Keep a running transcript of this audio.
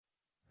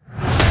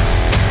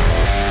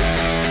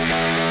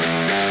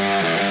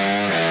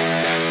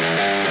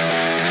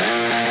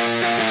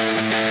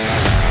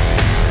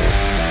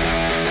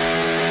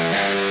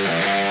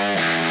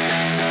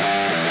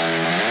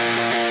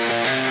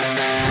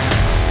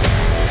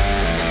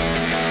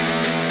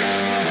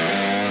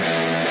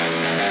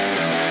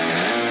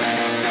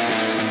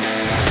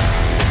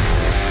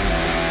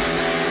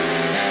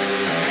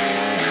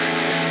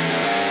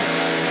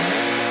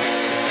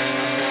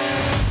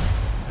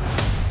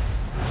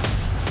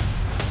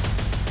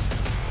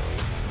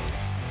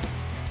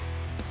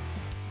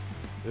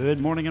Good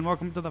morning and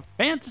welcome to the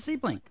Fantasy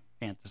Blink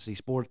Fantasy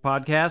Sports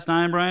Podcast.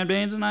 I'm Brian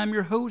Baines and I'm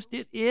your host.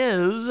 It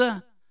is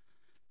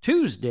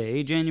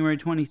Tuesday, January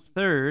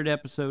 23rd,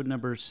 episode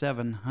number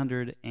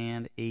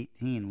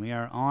 718. We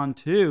are on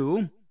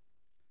to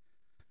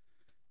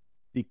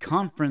the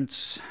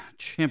conference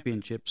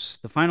championships,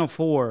 the Final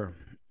Four.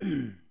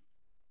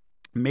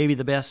 maybe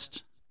the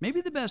best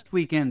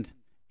weekend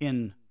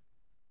in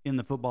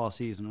the football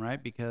season,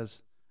 right?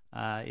 Because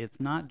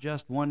it's not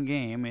just one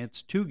game,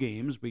 it's two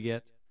games we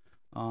get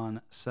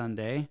on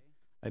Sunday.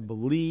 I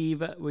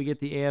believe we get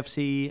the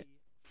AFC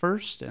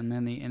first and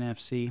then the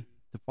NFC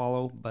to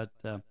follow, but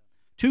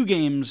two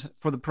games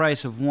for the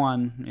price of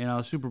one. You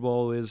know, Super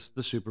Bowl is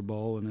the Super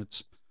Bowl, and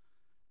it's,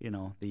 you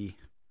know,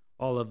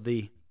 all of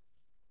the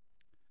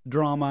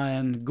drama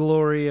and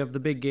glory of the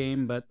big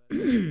game, but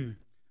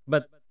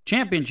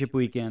championship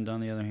weekend, on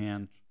the other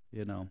hand,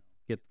 you know,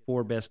 get the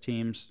four best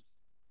teams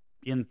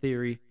in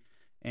theory,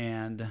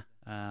 and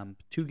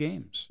two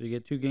games. You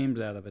get two games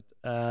out of it.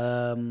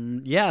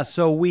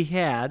 So we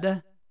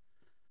had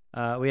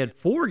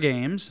four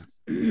games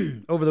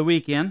over the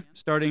weekend,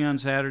 starting on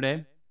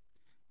Saturday.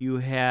 You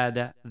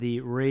had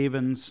the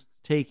Ravens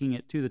taking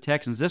it to the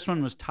Texans. This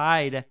one was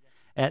tied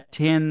at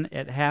 10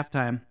 at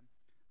halftime.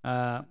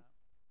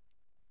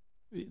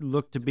 It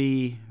looked to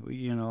be,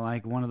 you know,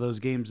 like one of those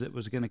games that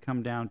was going to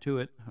come down to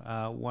it.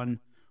 One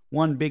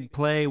big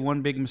play,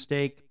 one big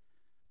mistake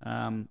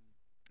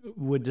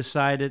would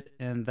decide it,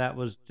 and that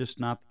was just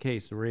not the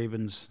case. The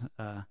Ravens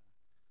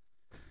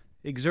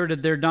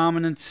exerted their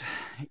dominance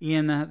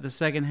in the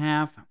second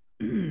half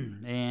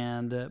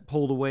and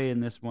pulled away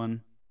in this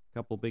one. A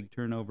couple big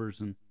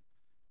turnovers, and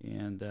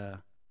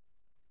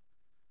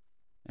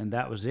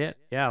that was it.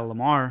 Yeah,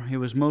 Lamar. It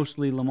was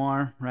mostly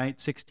Lamar,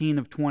 right? 16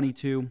 of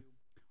 22.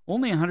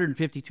 Only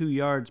 152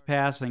 yards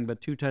passing,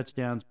 but two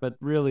touchdowns. But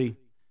really,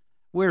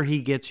 where he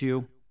gets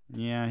you,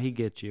 yeah, he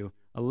gets you.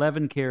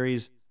 11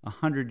 carries,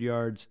 100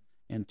 yards,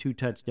 and two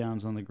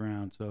touchdowns on the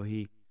ground. So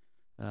he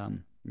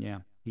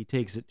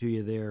takes it to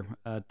you there.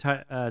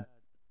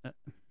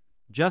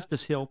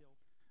 Justice Hill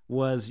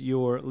was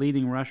your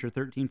leading rusher,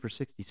 13 for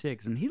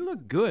 66, and he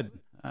looked good.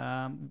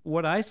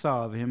 What I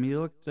saw of him, he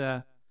looked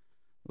it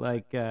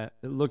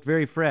looked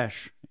very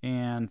fresh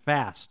and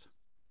fast.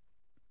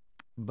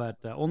 But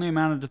only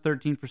amounted to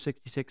 13 for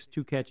 66,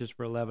 two catches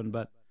for 11,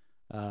 but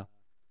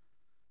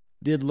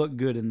did look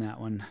good in that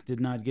one.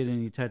 Did not get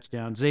any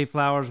touchdowns. Zay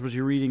Flowers was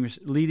your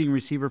leading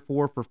receiver,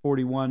 4 for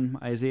 41.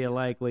 Isaiah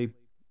Likely,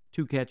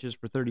 two catches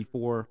for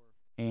 34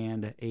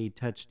 and a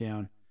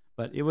touchdown.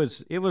 But it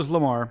was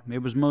Lamar. It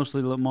was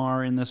mostly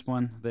Lamar in this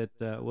one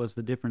that was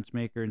the difference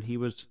maker, and he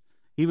was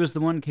the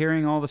one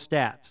carrying all the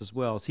stats as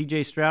well.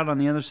 C.J. Stroud on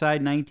the other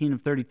side, 19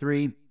 of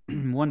 33,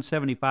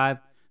 175,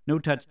 no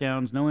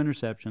touchdowns, no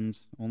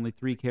interceptions, only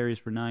 3 carries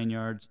for 9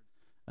 yards.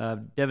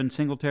 Devin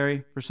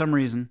Singletary, for some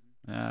reason,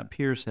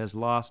 Pierce has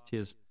lost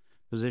his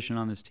position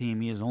on this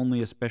team. He is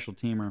only a special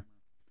teamer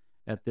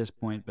at this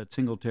point, but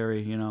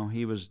Singletary, you know,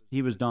 he was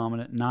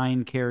dominant.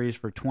 9 carries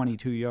for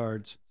 22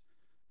 yards.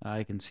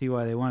 I can see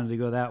why they wanted to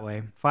go that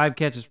way. 5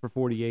 catches for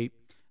 48.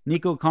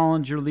 Nico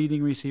Collins, your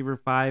leading receiver,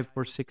 5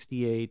 for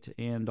 68,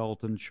 and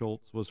Dalton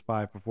Schultz was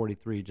 5 for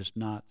 43. Just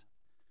not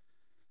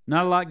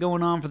a lot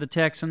going on for the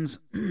Texans.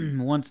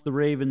 Once the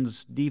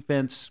Ravens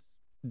defense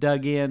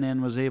dug in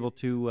and was able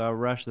to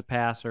rush the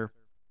passer,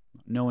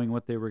 knowing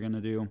what they were going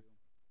to do,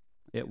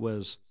 it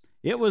was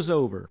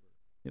over.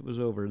 It was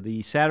over.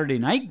 The Saturday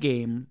night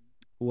game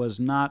was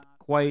not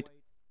quite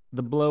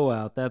the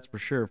blowout, that's for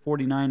sure.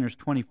 49ers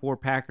 24,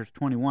 Packers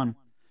 21.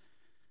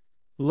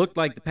 Looked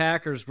like the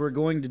Packers were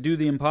going to do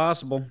the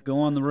impossible, go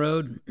on the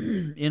road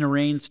in a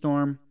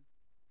rainstorm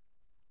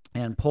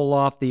and pull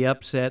off the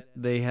upset.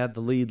 They had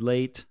the lead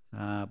late,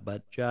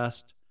 but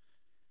just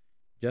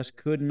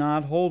could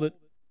not hold it.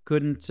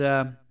 Couldn't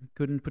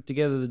put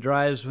together the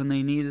drives when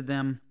they needed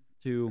them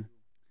to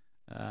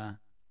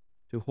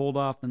hold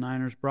off the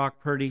Niners.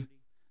 Brock Purdy,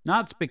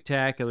 not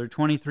spectacular.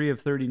 23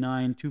 of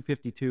 39,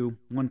 252,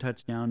 1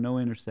 touchdown, no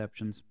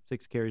interceptions,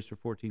 6 carries for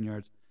 14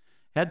 yards.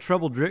 Had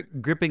trouble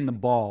gripping the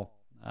ball.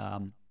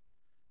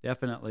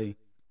 Definitely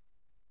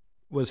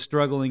was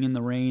struggling in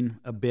the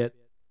rain a bit.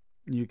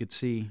 You could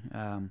see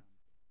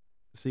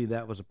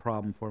that was a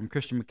problem for him.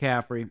 Christian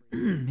McCaffrey,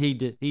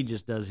 he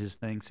just does his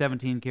thing.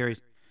 17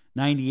 carries,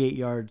 98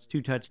 yards,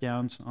 2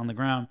 touchdowns on the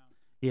ground.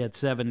 He had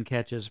 7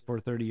 catches for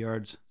 30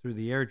 yards through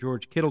the air.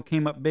 George Kittle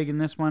came up big in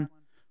this one,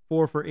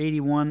 4 for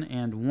 81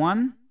 and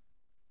 1.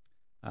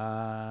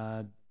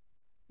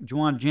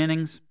 Juwan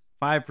Jennings,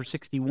 5 for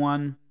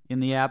 61 in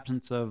the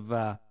absence of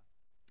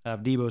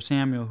Deebo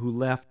Samuel, who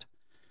left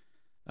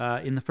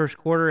in the first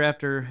quarter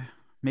after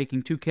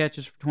making 2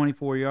 catches for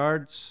 24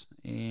 yards,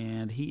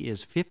 and he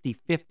is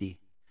 50-50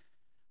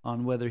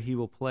 on whether he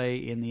will play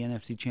in the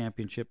NFC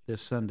Championship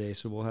this Sunday.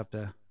 So we'll have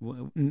to,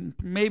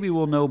 maybe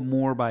we'll know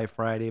more by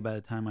Friday by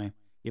the time I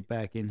get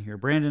back in here.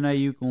 Brandon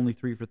Ayuk, only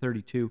 3 for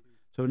 32.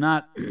 So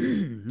not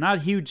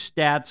huge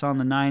stats on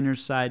the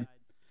Niners side.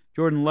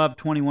 Jordan Love,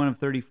 21 of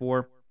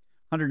 34,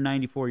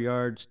 194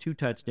 yards, 2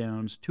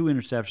 touchdowns, 2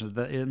 interceptions.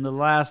 And the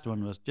last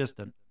one was just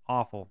an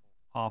awful,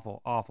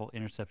 awful, awful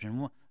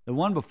interception. The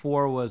one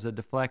before was a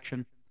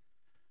deflection.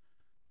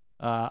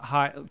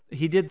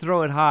 He did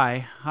throw it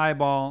high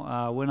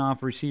ball, went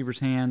off receiver's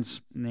hands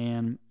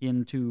and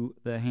into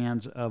the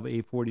hands of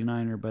a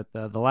 49er, but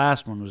the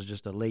last one was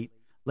just a late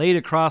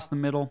across the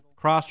middle,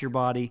 cross your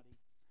body,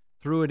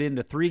 threw it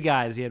into 3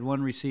 guys. He had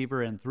 1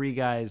 receiver and 3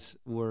 guys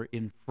were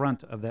in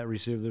front of that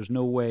receiver. There's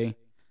no way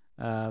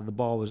the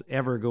ball was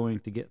ever going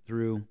to get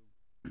through,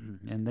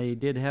 and they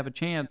did have a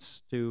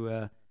chance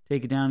to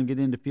take it down and get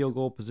into field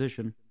goal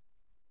position,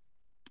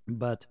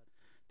 but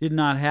did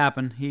not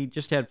happen. He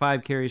just had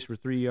 5 carries for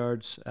 3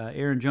 yards.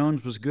 Aaron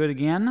Jones was good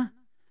again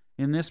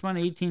in this one.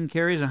 18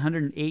 carries,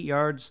 108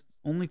 yards.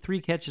 Only 3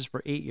 catches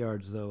for 8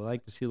 yards, though. I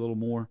like to see a little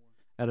more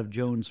out of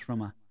Jones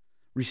from a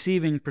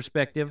receiving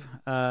perspective.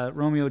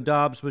 Romeo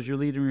Doubs was your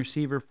leading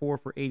receiver, 4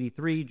 for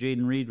 83.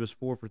 Jaden Reed was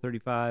 4 for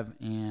 35.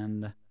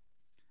 And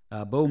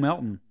Bo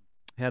Melton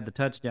had the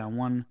touchdown,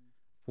 1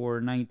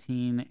 for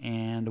 19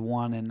 and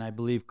 1. And I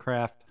believe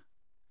Kraft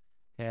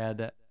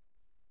had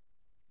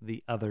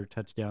the other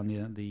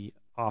touchdown, the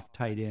off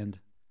tight end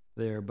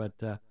there.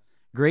 But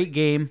great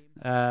game,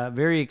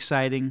 very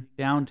exciting,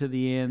 down to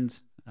the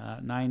end.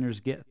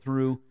 Niners get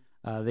through.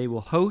 They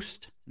will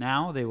host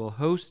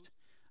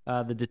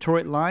the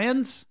Detroit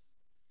Lions,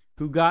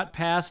 who got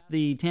past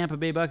the Tampa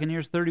Bay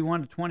Buccaneers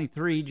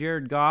 31-23.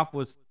 Jared Goff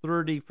was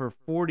 30 for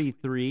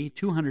 43,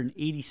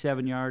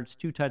 287 yards,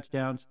 2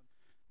 touchdowns,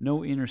 no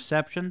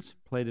interceptions.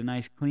 Played a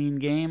nice clean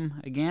game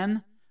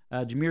again.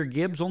 Jahmyr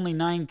Gibbs, only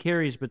 9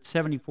 carries, but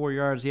 74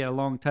 yards. He had a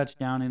long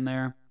touchdown in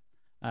there,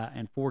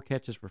 and 4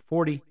 catches for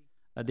 40.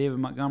 David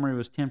Montgomery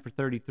was 10 for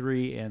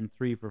 33 and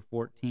 3 for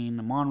 14.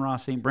 Amon-Ra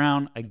St.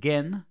 Brown,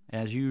 again,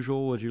 as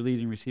usual, was your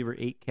leading receiver,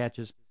 8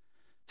 catches,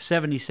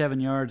 77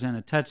 yards, and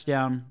a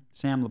touchdown.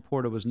 Sam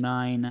Laporta was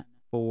 9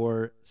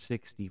 for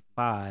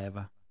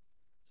 65.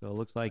 So it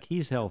looks like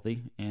he's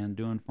healthy and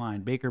doing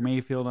fine. Baker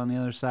Mayfield on the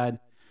other side,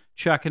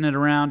 chucking it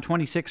around,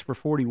 26 for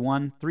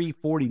 41,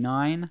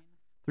 349.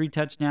 3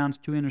 touchdowns,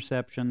 2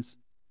 interceptions.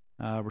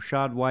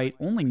 Rashad White,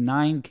 only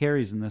 9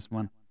 carries in this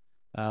one.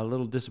 A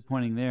little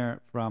disappointing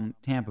there from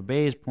Tampa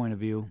Bay's point of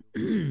view.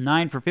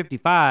 9 for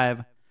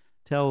 55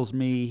 tells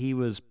me he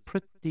was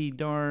pretty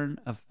darn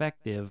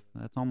effective.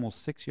 That's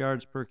almost 6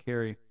 yards per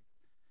carry.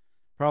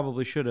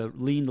 Probably should have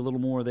leaned a little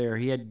more there.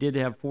 He did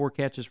have 4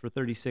 catches for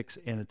 36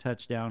 and a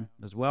touchdown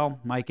as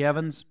well. Mike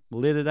Evans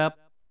lit it up.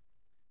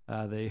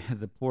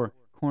 The poor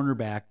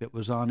cornerback that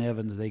was on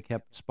Evans, they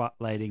kept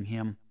spotlighting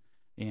him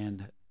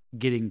and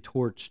getting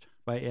torched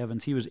by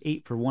Evans. He was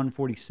 8 for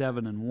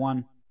 147 and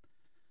 1.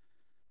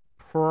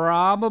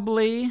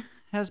 Probably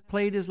has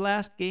played his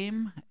last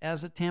game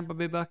as a Tampa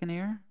Bay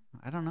Buccaneer.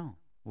 I don't know.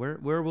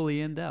 Where will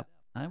he end up?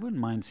 I wouldn't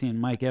mind seeing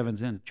Mike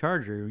Evans in a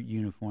Charger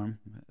uniform.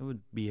 It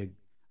would be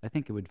I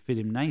think it would fit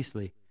him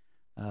nicely.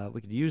 We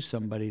could use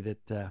somebody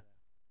that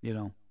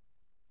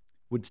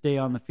would stay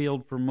on the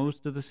field for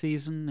most of the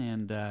season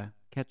and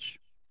catch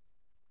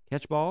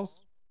balls,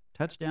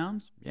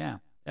 touchdowns. Yeah.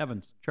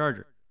 Evans,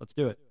 Charger. Let's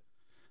do it.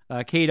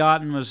 Cade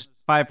Otton was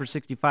 5 for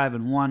 65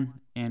 and 1,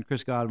 and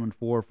Chris Godwin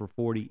 4 for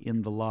 40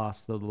 in the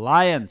loss. So the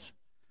Lions,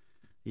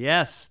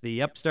 yes,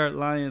 the upstart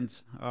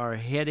Lions are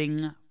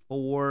heading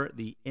for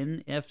the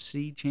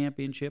NFC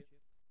Championship,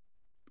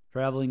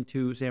 traveling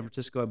to San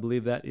Francisco. I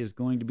believe that is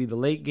going to be the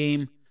late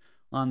game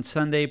on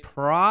Sunday.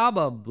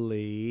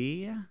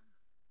 Probably,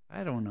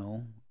 I don't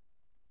know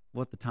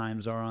what the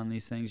times are on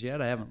these things yet.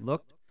 I haven't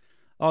looked.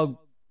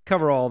 I'll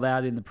cover all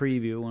that in the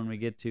preview when we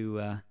get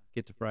to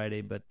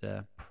Friday, but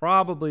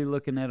probably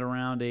looking at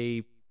around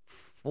a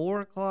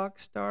 4 o'clock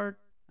start.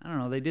 I don't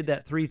know. They did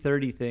that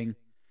 3:30 thing,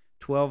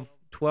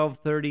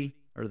 12:30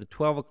 or the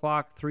 12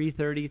 o'clock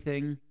 3:30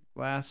 thing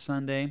last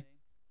Sunday.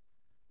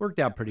 Worked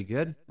out pretty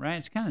good, right?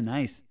 It's kind of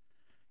nice.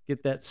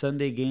 Get that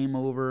Sunday game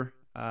over,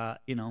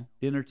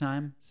 dinner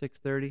time,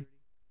 6:30,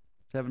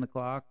 7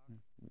 o'clock,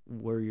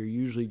 where you're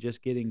usually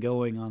just getting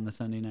going on the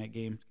Sunday night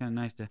game. It's kind of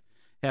nice to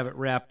have it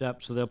wrapped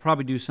up, so they'll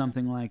probably do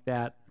something like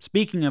that.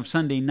 Speaking of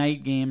Sunday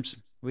night games,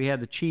 we had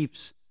the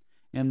Chiefs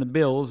and the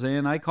Bills,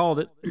 and I called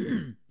it.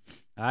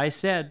 I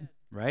said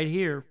right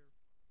here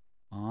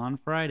on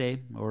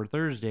Friday or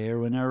Thursday or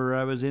whenever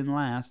I was in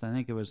last. I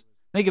think it was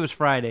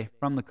Friday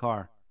from the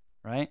car,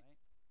 right?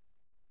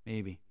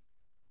 Maybe.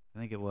 I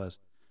think it was.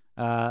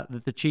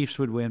 That the Chiefs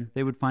would win.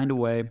 They would find a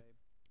way.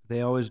 They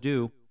always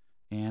do.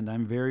 And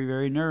I'm very,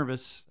 very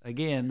nervous,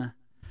 again,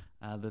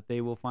 that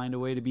they will find a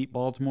way to beat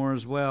Baltimore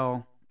as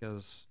well,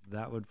 because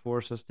that would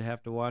force us to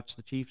have to watch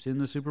the Chiefs in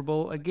the Super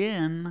Bowl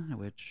again,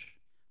 which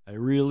I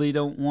really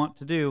don't want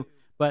to do.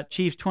 But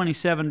Chiefs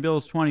 27,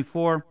 Bills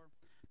 24.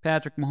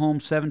 Patrick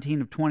Mahomes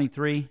 17 of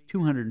 23,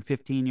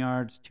 215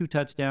 yards, 2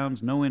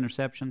 touchdowns, no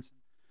interceptions,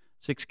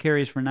 6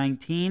 carries for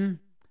 19.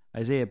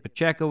 Isaiah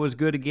Pacheco was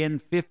good again,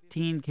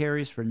 15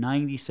 carries for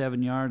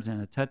 97 yards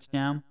and a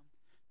touchdown.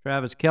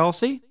 Travis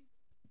Kelce,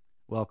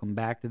 welcome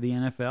back to the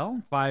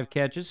NFL. 5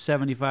 catches,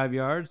 75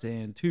 yards,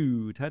 and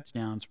 2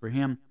 touchdowns for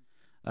him.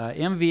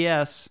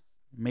 MVS,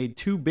 made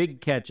two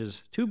big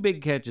catches, two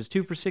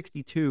for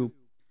 62.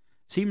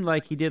 Seemed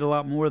like he did a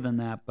lot more than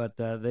that, but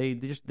they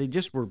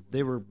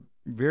were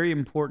very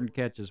important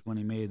catches when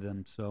he made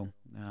them. So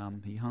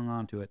he hung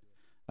on to it.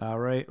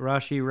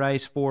 Rashee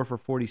Rice 4 for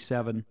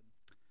 47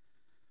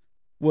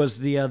 was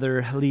the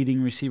other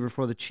leading receiver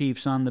for the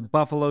Chiefs. On the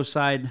Buffalo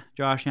side,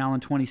 Josh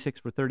Allen 26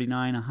 for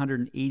 39,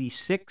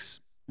 186,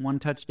 one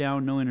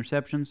touchdown, no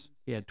interceptions.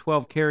 He had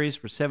 12 carries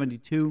for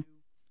 72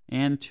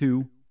 and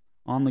 2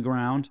 on the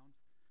ground.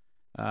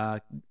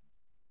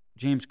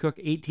 James Cook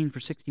 18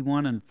 for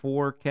 61 and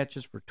 4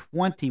 catches for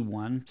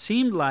 21.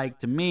 Seemed like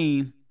to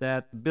me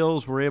that the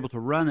Bills were able to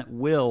run at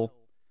will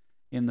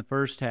in the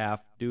first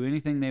half, do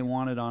anything they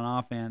wanted on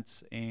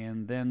offense,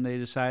 and then they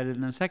decided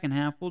in the second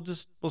half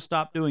we'll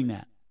stop doing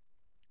that.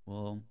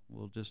 We'll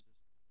just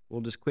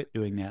quit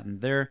doing that.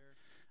 And their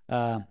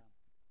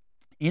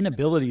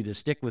inability to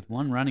stick with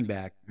one running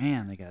back,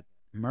 man, they got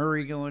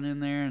Murray going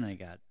in there, and they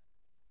got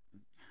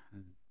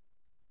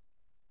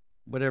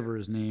whatever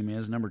his name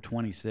is, number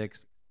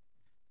 26,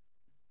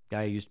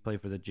 guy who used to play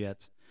for the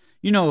Jets.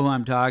 You know who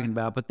I'm talking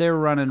about, but they're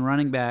running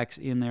running backs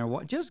in there.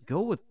 Just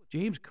go with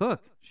James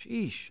Cook.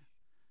 Sheesh.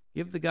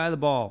 Give the guy the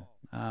ball.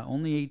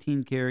 Only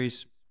 18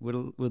 carries.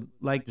 Would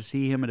like to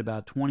see him at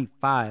about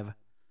 25.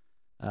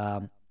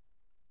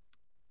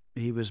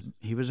 He was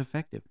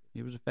effective.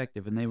 He was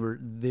effective, and they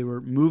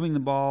were moving the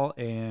ball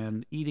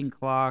and eating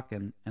clock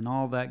and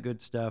all that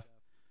good stuff,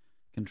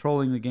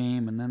 controlling the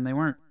game, and then they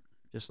weren't.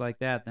 Just like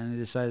that, then they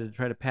decided to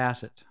try to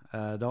pass it.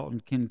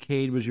 Dalton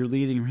Kincaid was your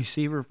leading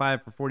receiver,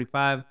 5 for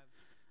 45.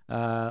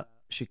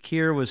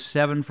 Shakir was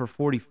 7 for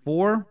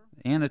 44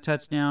 and a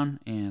touchdown,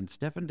 and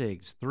Stefon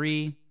Diggs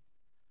 3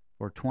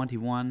 for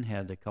 21.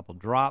 Had a couple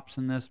drops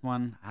in this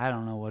one. I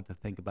don't know what to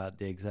think about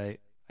Diggs. I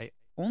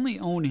only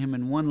own him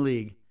in one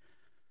league,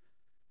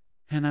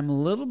 and I'm a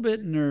little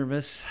bit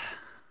nervous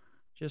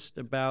just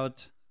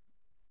about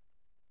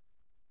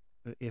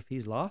if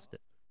he's lost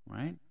it,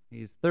 right?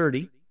 He's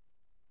 30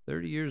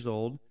 years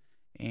old,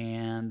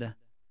 and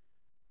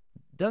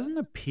doesn't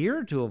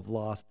appear to have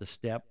lost a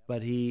step,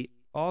 but he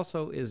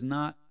also is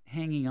not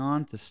hanging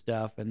on to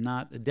stuff, and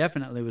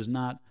definitely was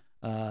not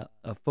a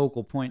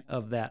focal point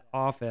of that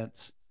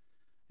offense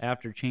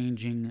after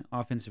changing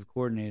offensive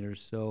coordinators.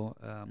 So,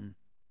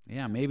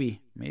 yeah, maybe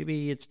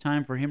it's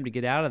time for him to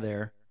get out of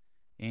there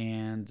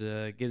and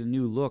get a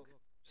new look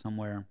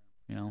somewhere.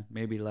 You know,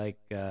 maybe like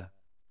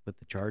with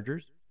the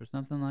Chargers or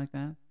something like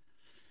that.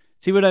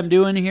 See what I'm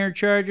doing here,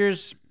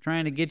 Chargers?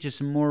 Trying to get you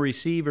some more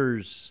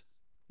receivers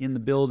in the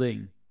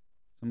building.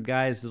 Some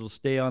guys that'll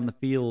stay on the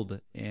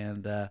field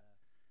and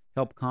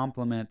help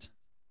complement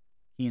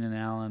Keenan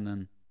Allen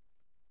and,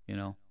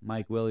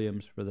 Mike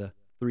Williams for the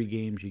 3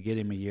 games you get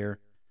him a year.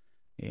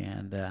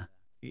 And,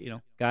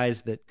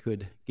 guys that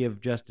could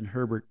give Justin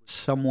Herbert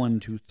someone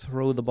to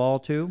throw the ball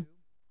to.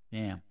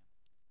 Yeah.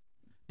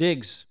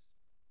 Diggs,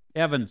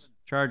 Evans,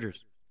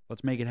 Chargers.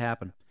 Let's make it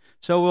happen.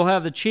 So we'll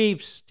have the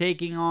Chiefs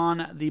taking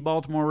on the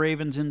Baltimore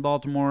Ravens in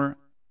Baltimore.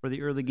 For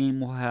the early game,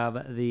 we'll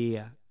have the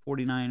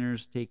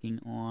 49ers taking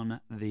on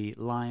the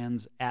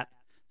Lions at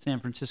San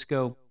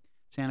Francisco,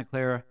 Santa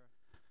Clara,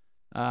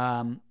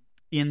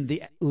 in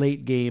the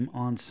late game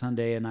on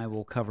Sunday. And I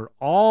will cover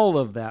all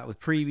of that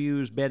with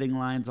previews, betting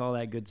lines, all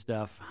that good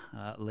stuff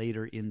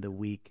later in the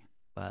week.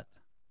 But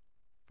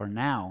for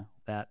now,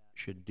 that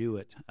should do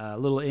it. A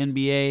little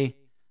NBA,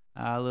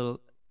 a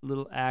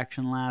little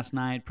action last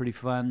night, pretty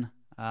fun.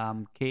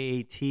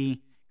 KAT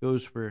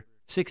goes for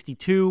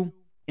 62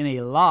 in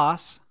a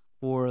loss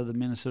for the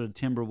Minnesota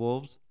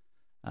Timberwolves.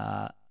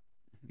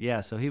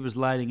 So he was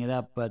lighting it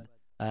up,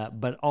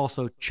 but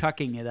also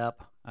chucking it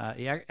up.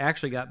 He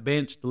actually got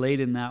benched late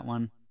in that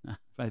one,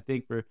 I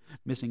think, for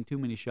missing too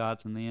many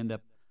shots, and they end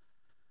up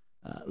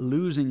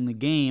losing the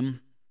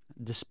game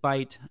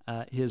despite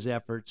his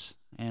efforts.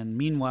 And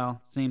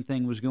meanwhile, same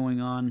thing was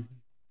going on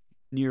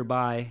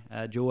nearby.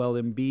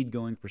 Joel Embiid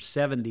going for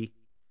 70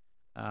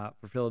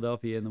 for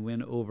Philadelphia in the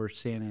win over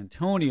San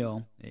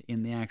Antonio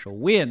in the actual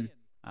win.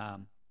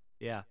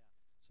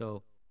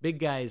 So big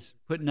guys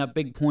putting up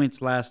big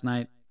points last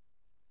night.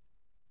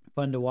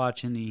 Fun to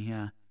watch in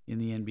the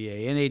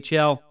NBA.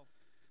 NHL,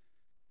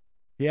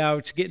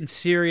 it's getting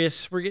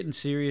serious. We're getting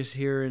serious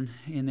here in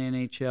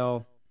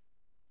NHL.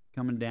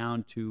 Coming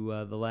down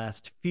to the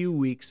last few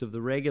weeks of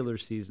the regular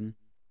season.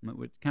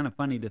 It's kind of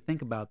funny to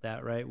think about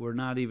that, right? We're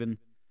not even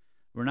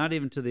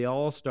to the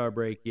All-Star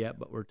break yet,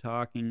 but we're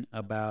talking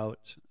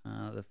about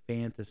the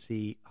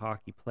fantasy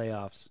hockey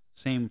playoffs.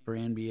 Same for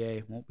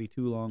NBA. Won't be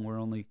too long. We're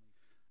only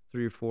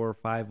 3 or 4 or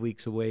 5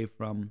 weeks away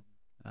from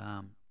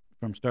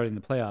starting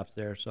the playoffs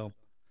there. So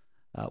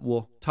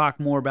we'll talk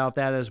more about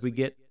that as we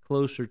get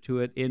closer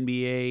to it.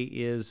 NBA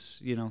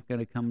is going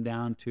to come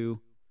down to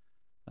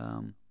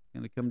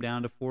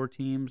 4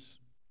 teams.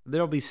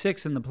 There'll be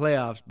 6 in the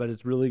playoffs, but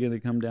it's really going to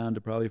come down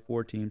to probably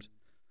 4 teams.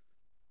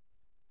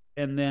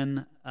 And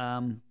then,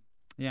 4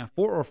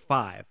 or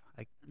 5.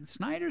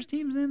 Snyder's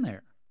team's in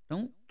there.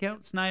 Don't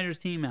count Snyder's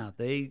team out.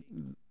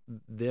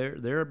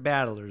 They're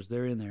battlers.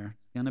 They're in there.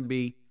 It's going to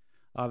be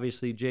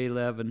obviously Jay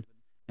Lev and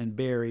and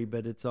Barrie,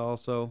 but it's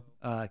also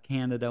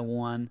Canada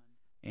won,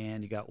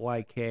 and you got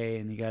YK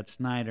and you got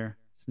Snyder.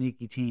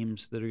 Sneaky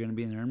teams that are going to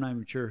be in there. I'm not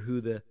even sure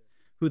who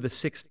the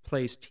sixth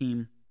place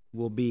team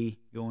will be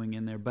going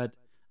in there, but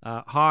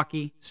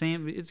hockey,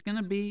 same. It's going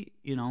to be,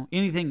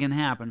 anything can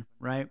happen,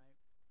 right?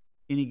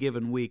 Any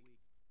given week,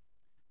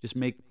 just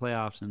make the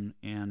playoffs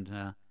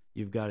and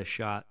you've got a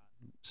shot.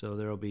 So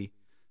there'll be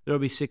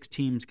 6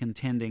 teams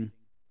contending,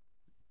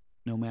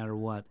 no matter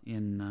what,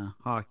 in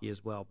hockey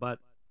as well. But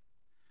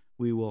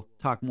we will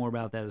talk more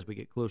about that as we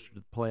get closer to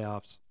the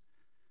playoffs.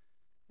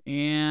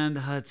 And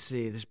let's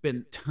see, there's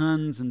been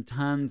tons and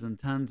tons and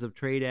tons of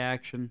trade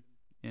action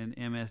in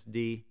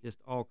MSD, just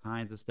all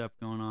kinds of stuff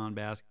going on,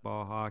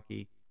 basketball,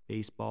 hockey,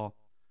 baseball,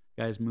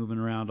 guys moving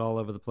around all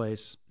over the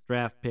place,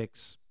 draft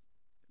picks,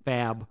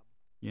 fab,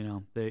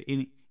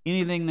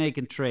 anything they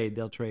can trade,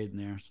 they'll trade in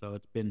there. So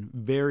it's been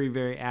very,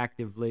 very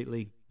active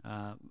lately,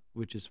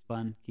 which is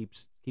fun,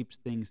 keeps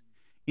things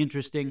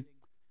interesting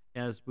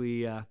as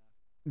we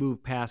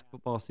move past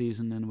football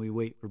season and we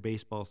wait for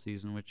baseball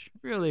season, which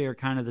really are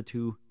kind of the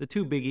two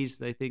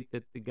biggies I think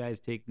that the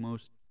guys take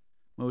most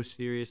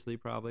seriously,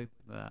 probably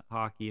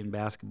hockey and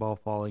basketball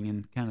falling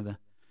in kind of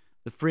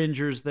the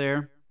fringers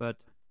there, but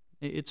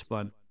it's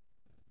fun.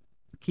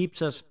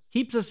 Keeps us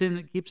in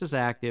it, keeps us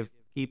active,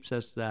 keeps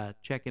us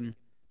checking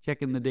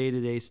the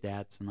day-to-day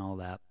stats and all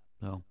that.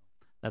 So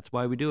that's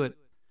why we do it.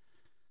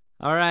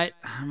 All right,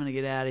 I'm going to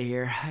get out of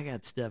here. I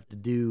got stuff to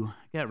do.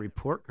 I got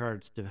report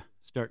cards to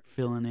start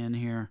filling in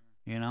here.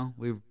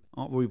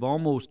 We've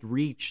almost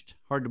reached,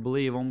 hard to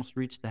believe, almost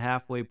reached the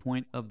halfway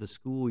point of the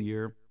school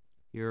year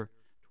here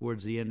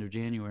towards the end of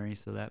January.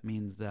 So that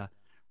means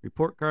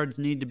report cards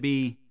need to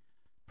be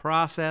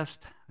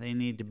processed. They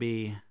need to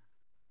be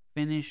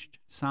finished,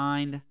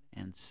 signed,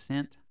 and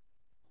sent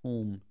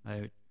home.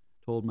 I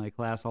told my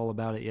class all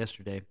about it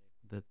yesterday,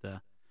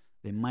 that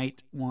they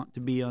might want to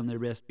be on their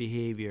best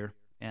behavior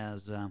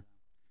as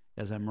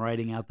I'm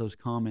writing out those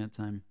comments.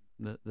 I'm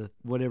the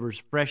whatever's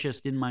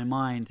freshest in my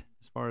mind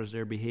as far as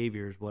their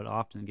behavior is what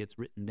often gets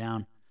written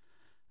down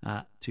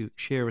to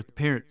share with the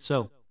parents.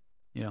 So,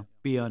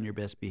 be on your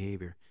best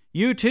behavior.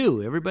 You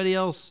too, everybody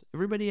else,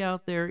 everybody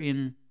out there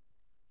in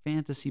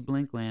Fantasy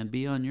Blinkland,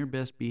 be on your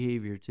best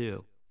behavior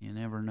too. You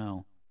never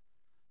know.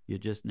 You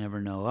just never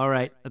know. All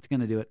right, that's going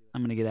to do it.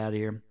 I'm going to get out of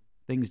here.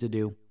 Things to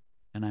do,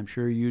 and I'm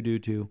sure you do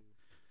too.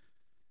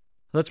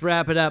 Let's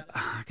wrap it up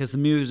because the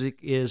music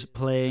is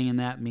playing, and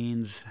that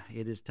means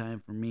it is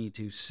time for me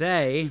to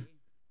say,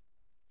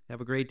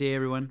 have a great day,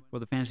 everyone. For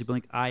the Fantasy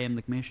Blink, I am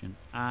the Commission.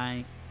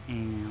 I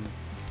am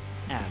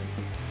out of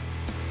here.